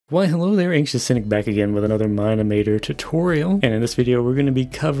Why hello there, Anxious Cynic back again with another Mine-imator tutorial, and in this video we're going to be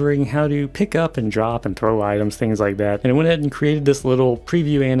covering how to pick up and drop and throw items, things like that. And I went ahead and created this little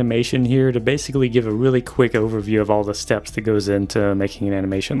preview animation here to basically give a really quick overview of all the steps that goes into making an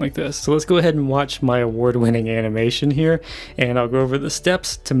animation like this. So let's go ahead and watch my award-winning animation here, and I'll go over the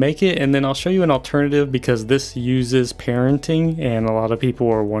steps to make it, and then I'll show you an alternative because this uses parenting, and a lot of people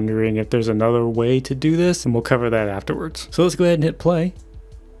are wondering if there's another way to do this, and we'll cover that afterwards. So let's go ahead and hit play.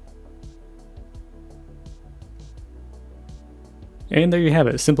 And there you have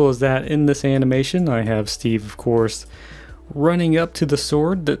it, simple as that. In this animation I have Steve, of course, running up to the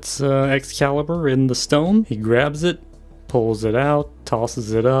sword that's Excalibur in the stone. He grabs it, pulls it out,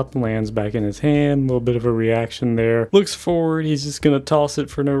 tosses it up, lands back in his hand, a little bit of a reaction there. Looks forward, he's just gonna toss it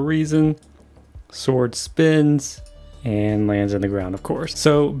for no reason. Sword spins and lands in the ground, of course.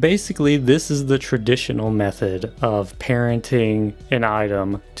 So basically this is the traditional method of parenting an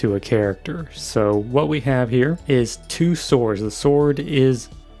item to a character. So what we have here is two swords. The sword is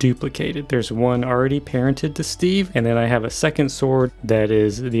duplicated. There's one already parented to Steve, and then I have a second sword that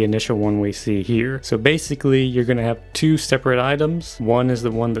is the initial one we see here. So basically you're going to have two separate items. One is the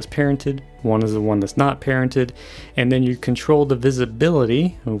one that's parented, one is the one that's not parented, and then you control the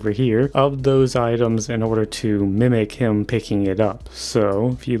visibility over here of those items in order to mimic him picking it up. So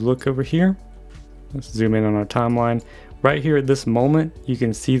if you look over here, let's zoom in on our timeline. Right here at this moment you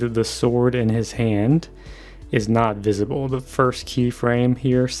can see that the sword in his hand is not visible. The first keyframe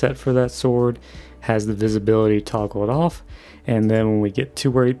here set for that sword has the visibility toggled off, and then when we get to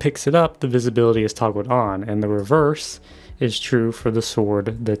where he picks it up, the visibility is toggled on, and the reverse is true for the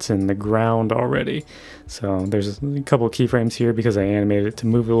sword that's in the ground already. So there's a couple of keyframes here because I animated it to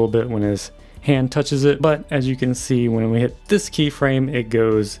move a little bit when his hand touches it, but as you can see, when we hit this keyframe it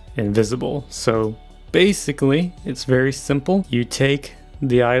goes invisible. So basically it's very simple. You take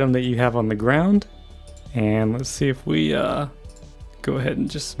the item that you have on the ground, and let's see if we go ahead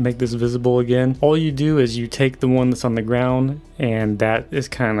and just make this visible again. All you do is you take the one that's on the ground, and that is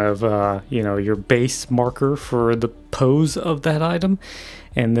kind of you know, your base marker for the pose of that item.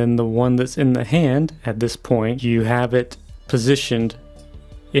 And then the one that's in the hand, at this point you have it positioned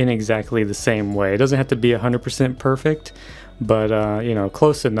in exactly the same way. It doesn't have to be 100% perfect, but you know,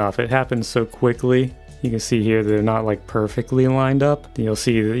 close enough. It happens so quickly. You can see here they're not like perfectly lined up. You'll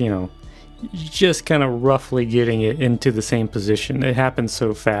see that, you know, just kind of roughly getting it into the same position. It happens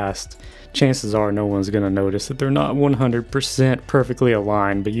so fast, chances are no one's going to notice that they're not 100% perfectly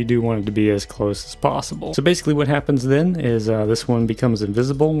aligned, but you do want it to be as close as possible. So basically what happens then is this one becomes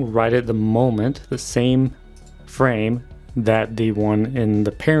invisible right at the moment, the same frame that the one in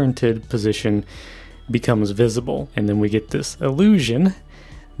the parented position becomes visible, and then we get this illusion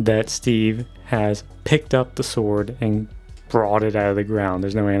that Steve has picked up the sword and brought it out of the ground.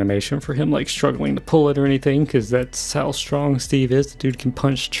 There's no animation for him like struggling to pull it or anything, because that's how strong Steve is. The dude can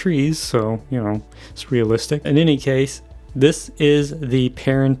punch trees, so you know, it's realistic. In any case, this is the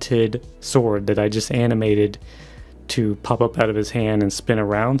parented sword that I just animated to pop up out of his hand and spin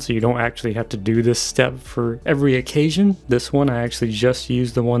around, so you don't actually have to do this step for every occasion. This one I actually just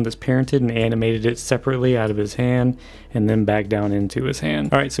used the one that's parented and animated it separately out of his hand and then back down into his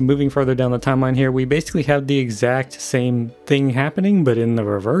hand. Alright, so moving further down the timeline here, we basically have the exact same thing happening but in the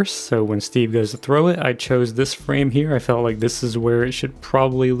reverse. So when Steve goes to throw it, I chose this frame here. I felt like this is where it should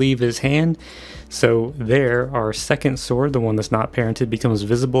probably leave his hand. So there, our second sword, the one that's not parented, becomes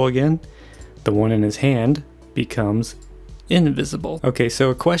visible again. The one in his hand becomes invisible. Okay, so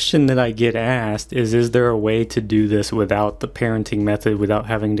a question that I get asked is there a way to do this without the parenting method, without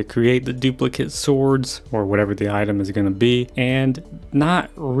having to create the duplicate swords or whatever the item is going to be? And not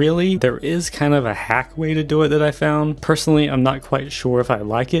really. There is kind of a hack way to do it that I found. Personally, I'm not quite sure if I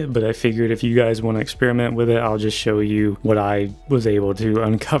like it, but I figured if you guys want to experiment with it, I'll just show you what I was able to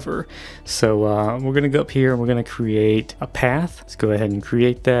uncover. So we're going to go up here and we're going to create a path. Let's go ahead and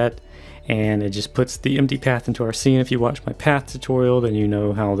create that. And it just puts the empty path into our scene. If you watch my path tutorial, then you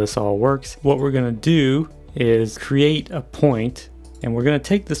know how this all works. What we're going to do is create a point, and we're going to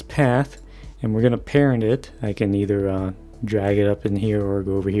take this path and we're going to parent it. I can either drag it up in here or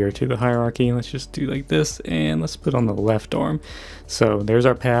go over here to the hierarchy. Let's just do like this, and let's put on the left arm. So there's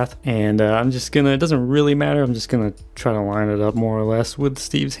our path, and I'm just gonna, it doesn't really matter, I'm just gonna try to line it up more or less with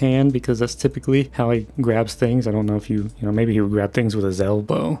Steve's hand because that's typically how he grabs things. I don't know if you know, maybe he would grab things with his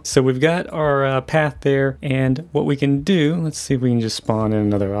elbow. So we've got our path there, and what we can do, let's see if we can just spawn in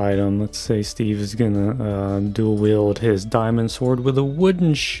another item. Let's say Steve is gonna dual wield his diamond sword with a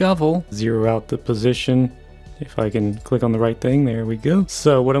wooden shovel, zero out the position, If I can click on the right thing, there we go.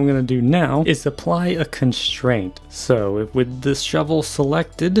 So what I'm gonna do now is apply a constraint. So with this shovel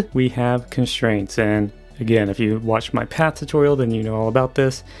selected, we have constraints. And again, if you watch my path tutorial, then you know all about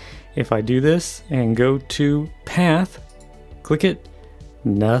this. If I do this and go to path, click it,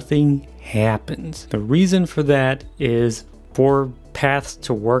 nothing happens. The reason for that is for paths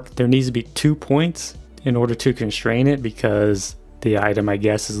to work, there needs to be 2 points in order to constrain it, because the item, I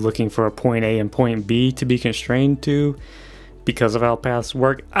guess, is looking for a point A and point B to be constrained to because of how paths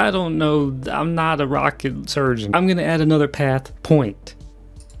work. I don't know. I'm not a rocket surgeon. I'm going to add another path point.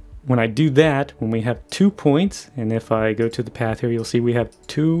 When I do that, when we have 2 points, and if I go to the path here, you'll see we have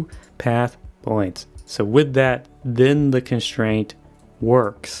 2 path points. So with that, then the constraint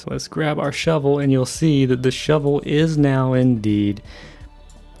works. Let's grab our shovel, and you'll see that the shovel is now indeed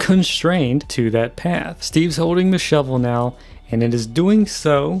constrained to that path. Steve's holding the shovel now, and it is doing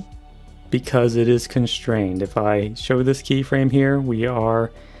so because it is constrained. If I show this keyframe here, we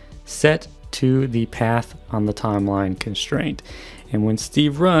are set to the path on the timeline constraint. And when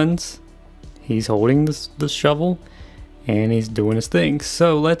Steve runs, he's holding the shovel and he's doing his thing.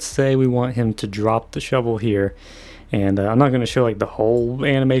 So let's say we want him to drop the shovel here. And I'm not going to show like the whole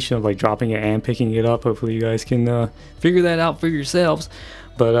animation of like dropping it and picking it up. Hopefully you guys can figure that out for yourselves.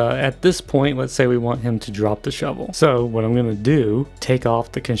 But at this point, let's say we want him to drop the shovel. So what I'm going to do, take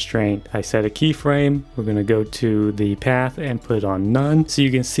off the constraint. I set a keyframe. We're going to go to the path and put it on none. So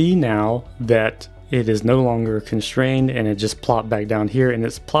you can see now that it is no longer constrained, and it just plopped back down here, and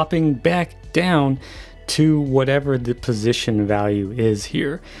it's plopping back down to whatever the position value is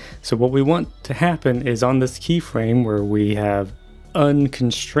here. So what we want to happen is on this keyframe where we have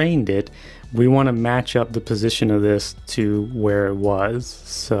unconstrained it, we want to match up the position of this to where it was.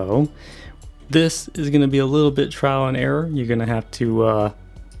 So this is going to be a little bit trial and error. You're going to have to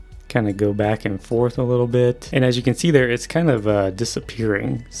kind of go back and forth a little bit. And as you can see there, it's kind of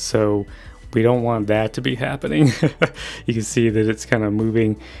disappearing. So we don't want that to be happening. You can see that it's kind of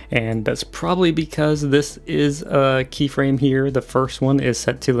moving, and that's probably because this is a keyframe here. The first one is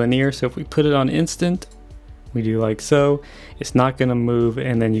set to linear. So if we put it on instant, we do like so, it's not going to move,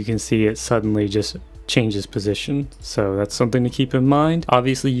 and then you can see it suddenly just changes position. So that's something to keep in mind.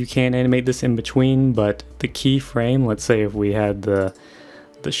 Obviously you can animate this in between, but the keyframe, let's say if we had the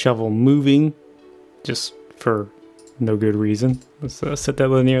shovel moving just for no good reason, let's set that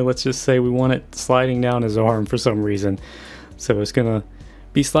linear. Let's just say we want it sliding down his arm for some reason. So it's going to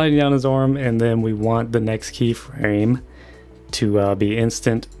be sliding down his arm, and then we want the next keyframe to be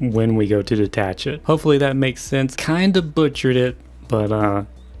instant when we go to detach it. Hopefully that makes sense. Kind of butchered it, but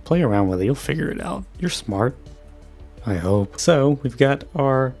play around with it. You'll figure it out. You're smart, I hope. So we've got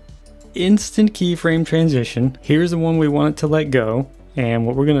our instant keyframe transition. Here's the one we want it to let go. And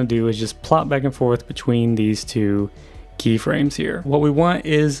what we're going to do is just plop back and forth between these two keyframes here. What we want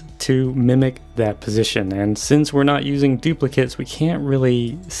is to mimic that position, and since we're not using duplicates, we can't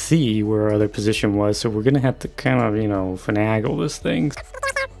really see where our other position was, so we're gonna have to kind of, you know, finagle this thing.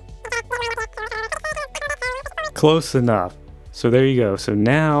 Close enough. So there you go. So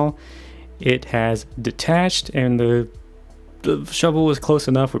now it has detached, and the shovel was close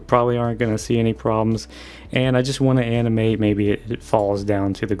enough. We probably aren't going to see any problems, and I just want to animate maybe it falls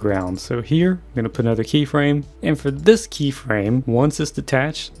down to the ground. So here I'm going to put another keyframe, and for this keyframe, once it's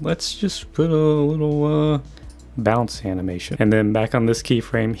detached, let's just put a little bounce animation. And then back on this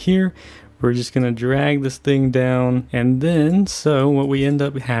keyframe here, we're just going to drag this thing down, and then so what we end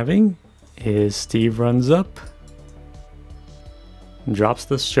up having is Steve runs up, drops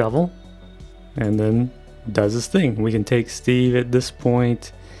the shovel, and then does his thing. We can take Steve at this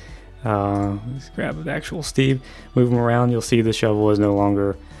point, let's grab the actual Steve, move him around. You'll see the shovel is no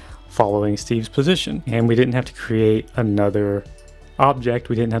longer following Steve's position, and we didn't have to create another object.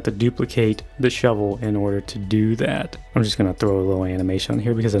 We didn't have to duplicate the shovel in order to do that. I'm just gonna throw a little animation on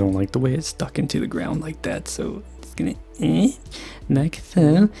here because I don't like the way it's stuck into the ground like that. So it's gonna like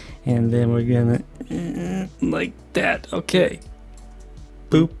so, and then we're gonna like that. Okay,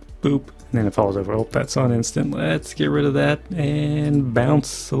 boop boop, and then it falls over. Oh, that's on instant. Let's get rid of that and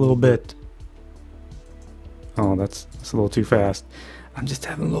bounce a little bit. Oh, that's a little too fast. I'm just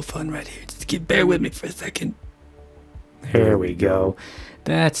having a little fun right here. Just bear with me for a second. There we go.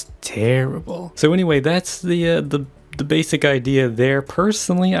 That's terrible. So anyway, that's the basic idea there.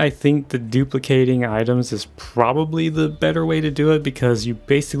 Personally, I think the duplicating items is probably the better way to do it, because you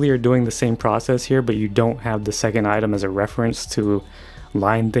basically are doing the same process here, but you don't have the second item as a reference to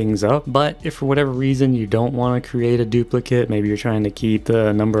line things up. But if for whatever reason you don't want to create a duplicate, maybe you're trying to keep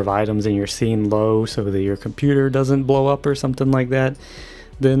the number of items in your scene low so that your computer doesn't blow up or something like that,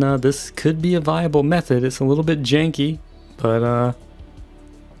 then this could be a viable method. It's a little bit janky, but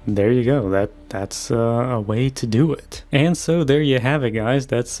there you go. That's a way to do it. And so there you have it, guys.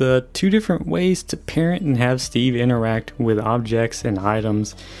 That's 2 different ways to parent and have Steve interact with objects and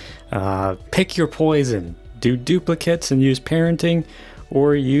items. Pick your poison. Do duplicates and use parenting,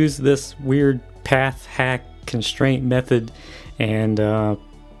 or use this weird path hack constraint method and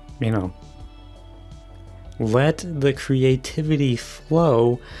you know, let the creativity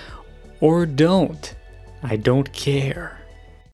flow, or don't. I don't care.